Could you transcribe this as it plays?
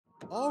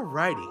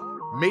Alrighty,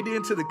 made it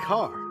into the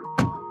car.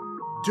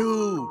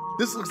 Dude,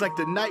 this looks like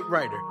the Knight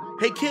Rider.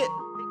 Hey, Kit,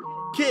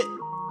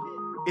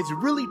 is it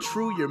really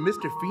true you're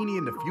Mr. Feeney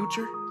in the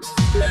future?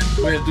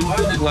 Man, do I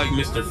look like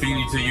Mr.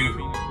 Feeney to you?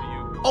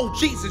 Oh,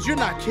 Jesus, you're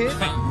not Kit.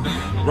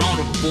 Round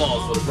of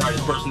applause for the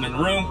brightest person in the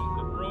room.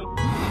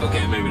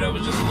 Okay, maybe that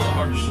was just a little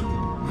harsh.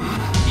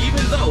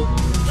 Even though,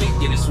 Kit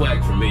get his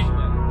swag from me.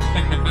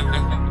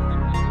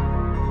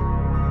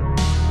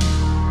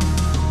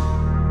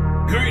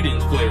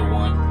 Greetings, Player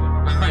One.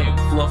 I am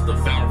Fluff the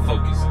Fountain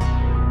Focus.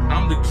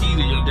 I'm the key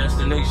to your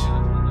destination.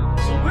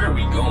 So where are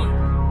we going?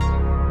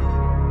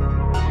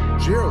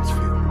 Gerald's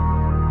Field.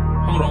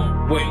 Hold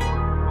on, wait.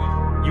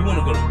 You want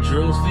to go to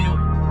Gerald's Field?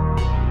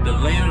 The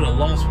land of the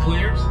lost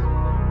players?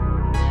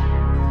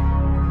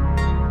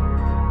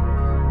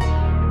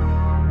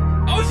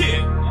 Oh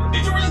yeah!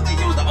 Did you really think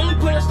you was the only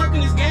player stuck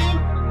in this game?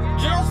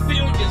 Gerald's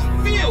Field is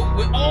filled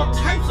with all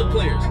types of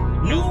players.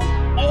 New,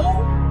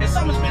 old, and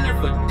some has been there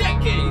for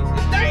decades.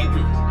 It's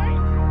dangerous.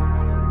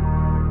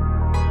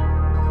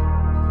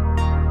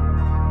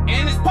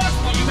 And it's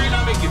possible you may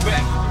not make it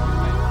back.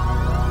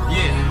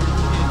 Yeah,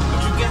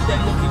 but you got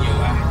that look in your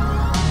eye.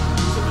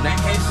 So in that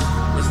case,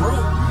 let's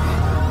roll.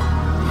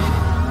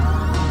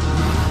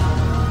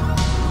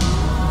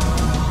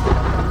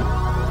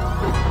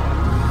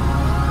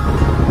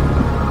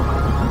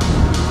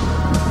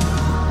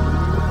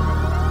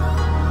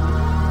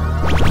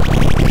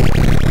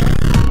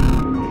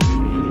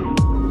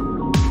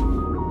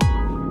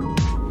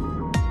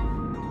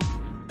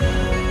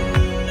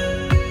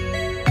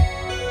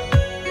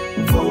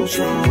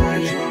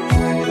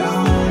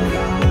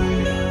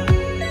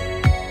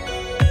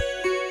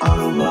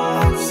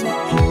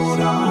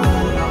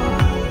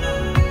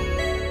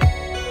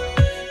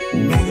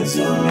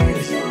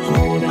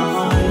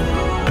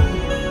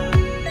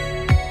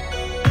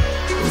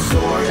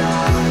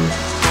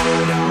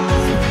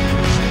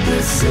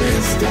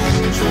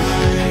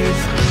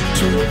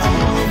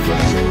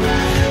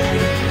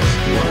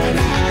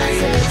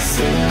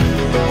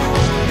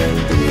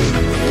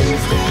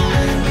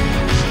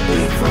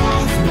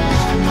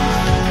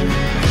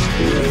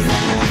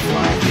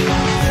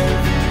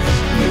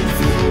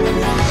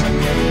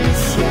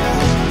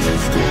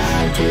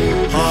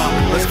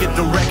 Let's get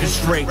the record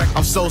straight.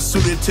 I'm so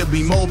suited to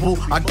be mobile.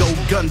 I go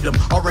Gundam,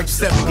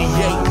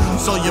 RX-78.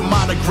 So your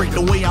mind great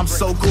the way I'm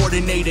so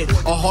coordinated.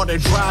 A harder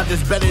drive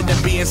is better than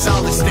being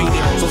solid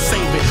stated. So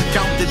save it,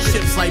 count the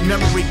chips like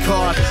memory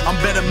cards. I'm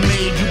better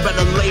made, you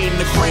better lay in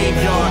the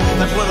graveyard.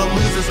 That's where the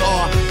losers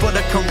are. For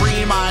the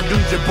Kareem, I do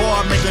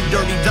Jabbar. Make a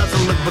dirty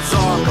dozen look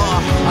bizarre.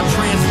 I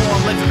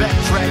transform, let's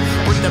backtrack.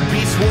 Bring the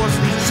beast horse,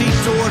 these cheap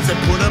tours, and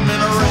put them in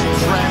a rat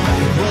trap.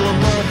 Roll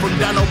along from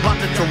Dinobot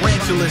to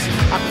tarantulas.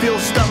 I feel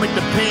stomach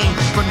the pain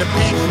from the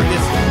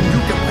pancreas. You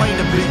complain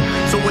a bit,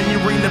 so when you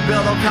ring the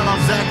bell, I'll count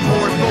on Zach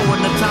Morris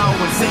throwing the towel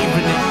and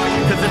saving it.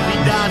 Cause if he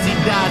dies,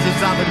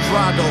 it's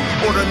Avodrado.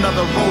 Order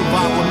another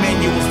robot with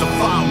manuals to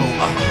follow.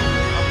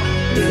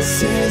 The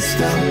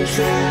system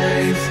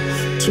tries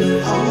to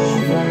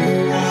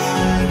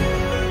override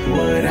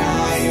what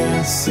I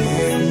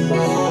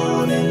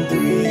assembled in 3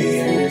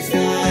 years'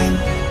 time.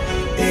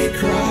 It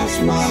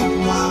crossed my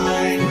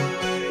mind.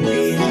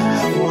 We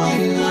have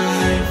one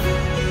life.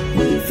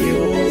 We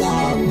fuel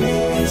our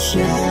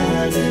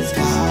missions. It's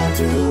time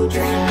to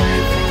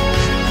drive.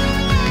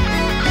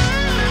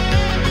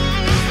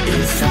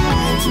 It's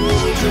time to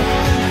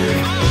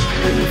drive.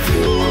 We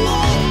fuel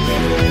our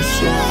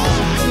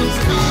missions. It's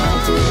time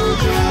to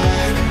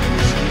drive.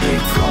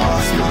 It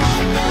crossed my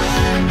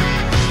mind.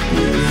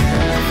 We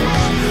have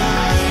one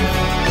life.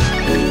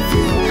 We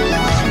fuel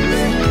our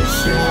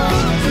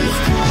missions. It's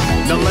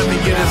time Now let me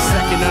get a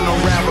second and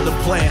unravel the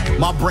plan.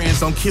 My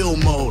brand's on kill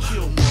mode.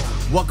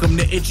 Welcome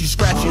to Itchy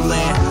Scratchy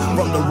Land.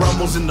 From the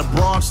rumbles in the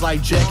Bronx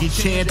like Jackie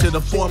Chan to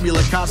the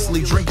formula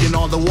constantly drinking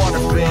on the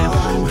water fan.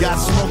 Got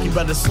smoke, you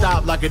better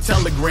stop like a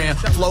telegram.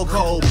 Flow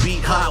cold,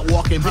 beat hot,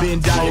 walking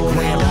Venn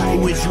diagram.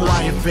 Who is you,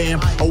 Iron Fam?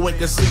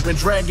 Awake a sleeping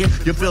dragon.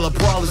 You feel a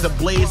brawl as a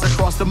blaze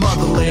across the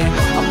motherland.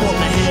 I'm on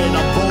the head,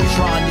 I'm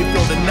Voltron, you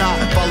feel the knot.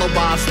 Followed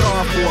by a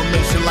star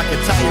formation like a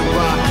tire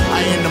rod. I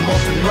am the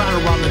molten ride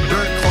around the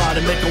dirt clod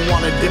and make them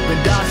wanna dip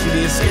and dodge to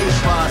the escape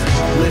pods.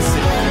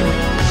 Listen,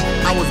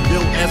 I was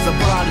built as a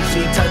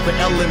prodigy, type of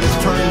elements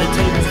turning the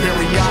tables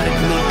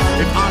periodically.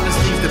 If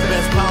honesty's the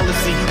best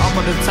policy, I'm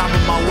on the top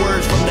of my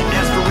words from the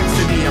asterisks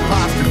to the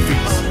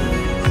apostrophes.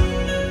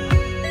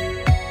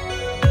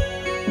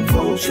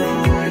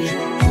 Voltron,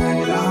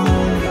 hold on.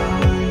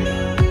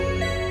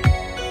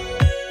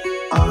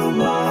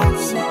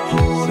 Autobots,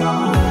 hold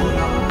on.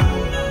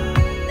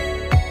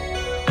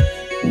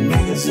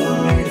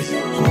 Megazord,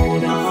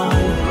 hold on.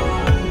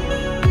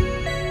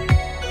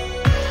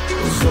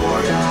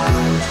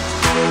 Zordon,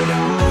 hold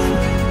on.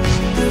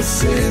 The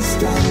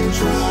system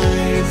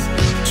tries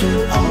to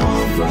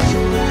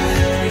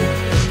override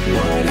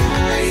what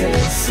I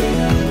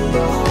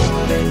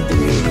assembled in 3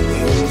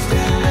 years'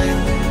 time.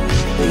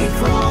 It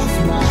crossed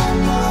my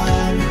mind.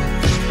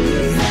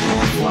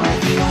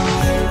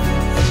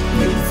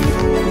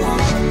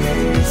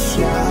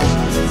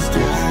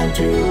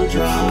 to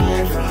drive.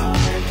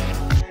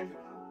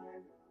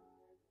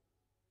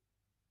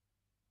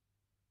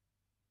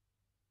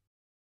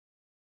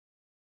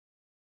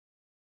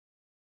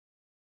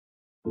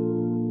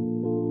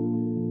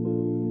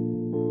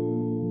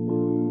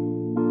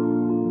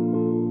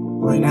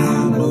 When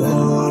I'm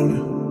alone,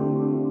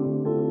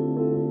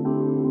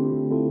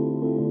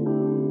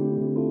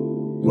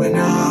 when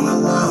I'm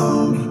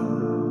alone,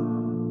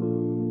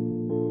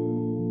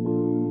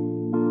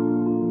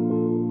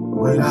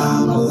 when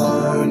I'm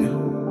alone,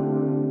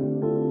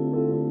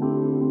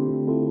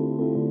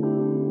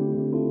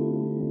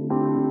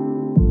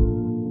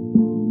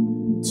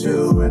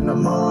 two in the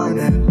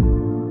morning,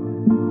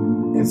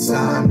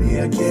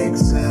 insomnia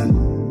kicks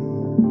in.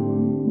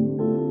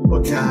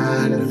 What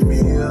kind of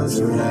meals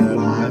you have,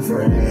 my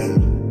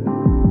friend?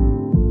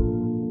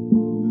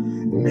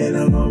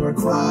 Minimum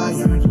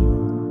required,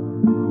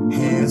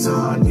 hands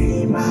on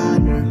D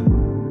minor.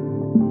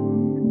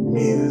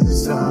 Music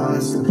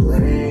starts to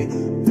play,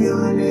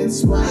 feeling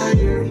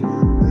inspired.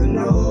 The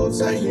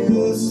notes I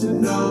used to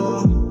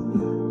know,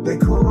 the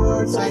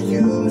chords I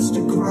used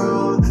to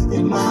grow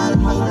in my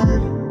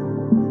heart.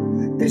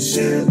 It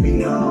should be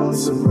no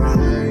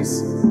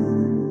surprise,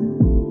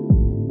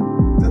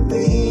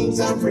 things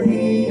I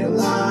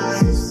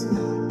realize,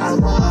 our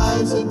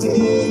lives are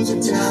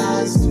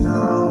digitized,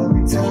 no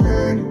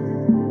return.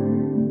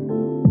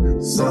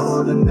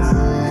 So the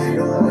night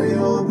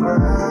oil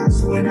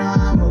burns when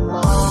I'm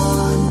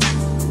alone.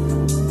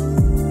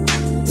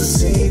 The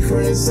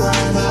secrets I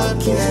have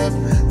kept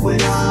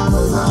when I'm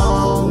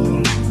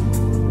alone.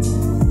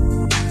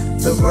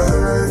 The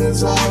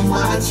burdens on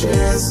my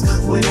chest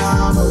when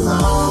I'm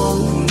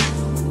alone.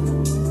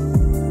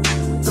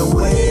 The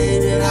way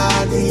that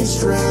I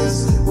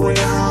de-stress when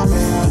I'm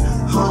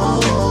at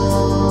home.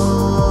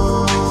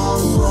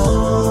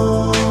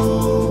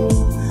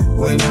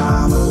 When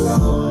I'm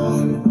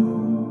alone,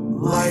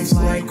 life's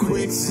like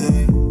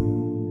quicksand.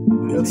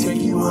 It'll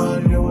take you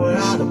under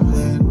without a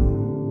plan.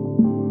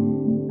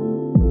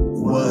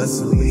 What's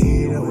a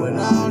leader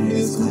without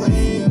his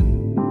clan?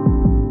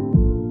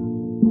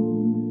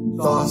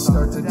 Thoughts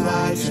start to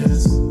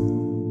digest,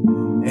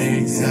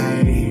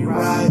 anxiety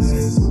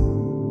rises.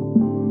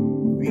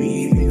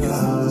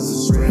 Because of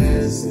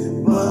stress,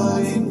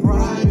 but in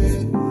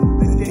private,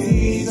 the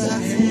days are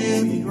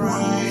heavy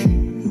grind,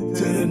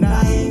 to the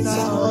nights I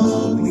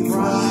ugly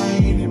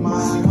cried in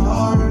my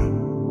car.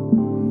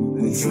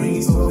 The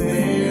dreams go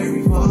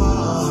very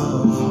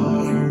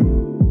far,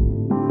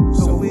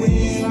 so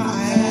when I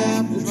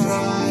have to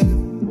drive,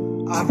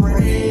 I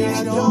pray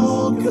I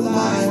don't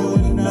collide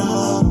with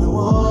another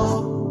wall.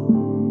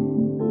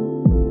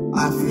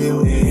 I feel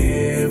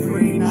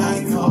every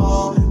night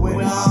call when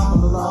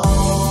I'm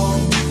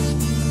alone.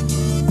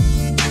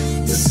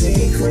 The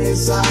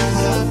secrets I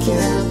have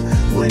kept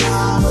when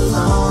I'm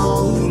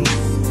alone.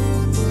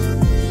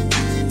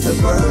 The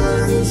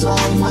burdens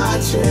on my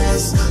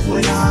chest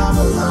when I'm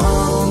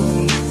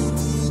alone.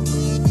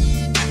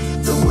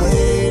 The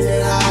way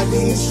that I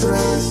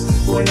de-stress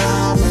when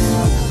I'm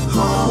at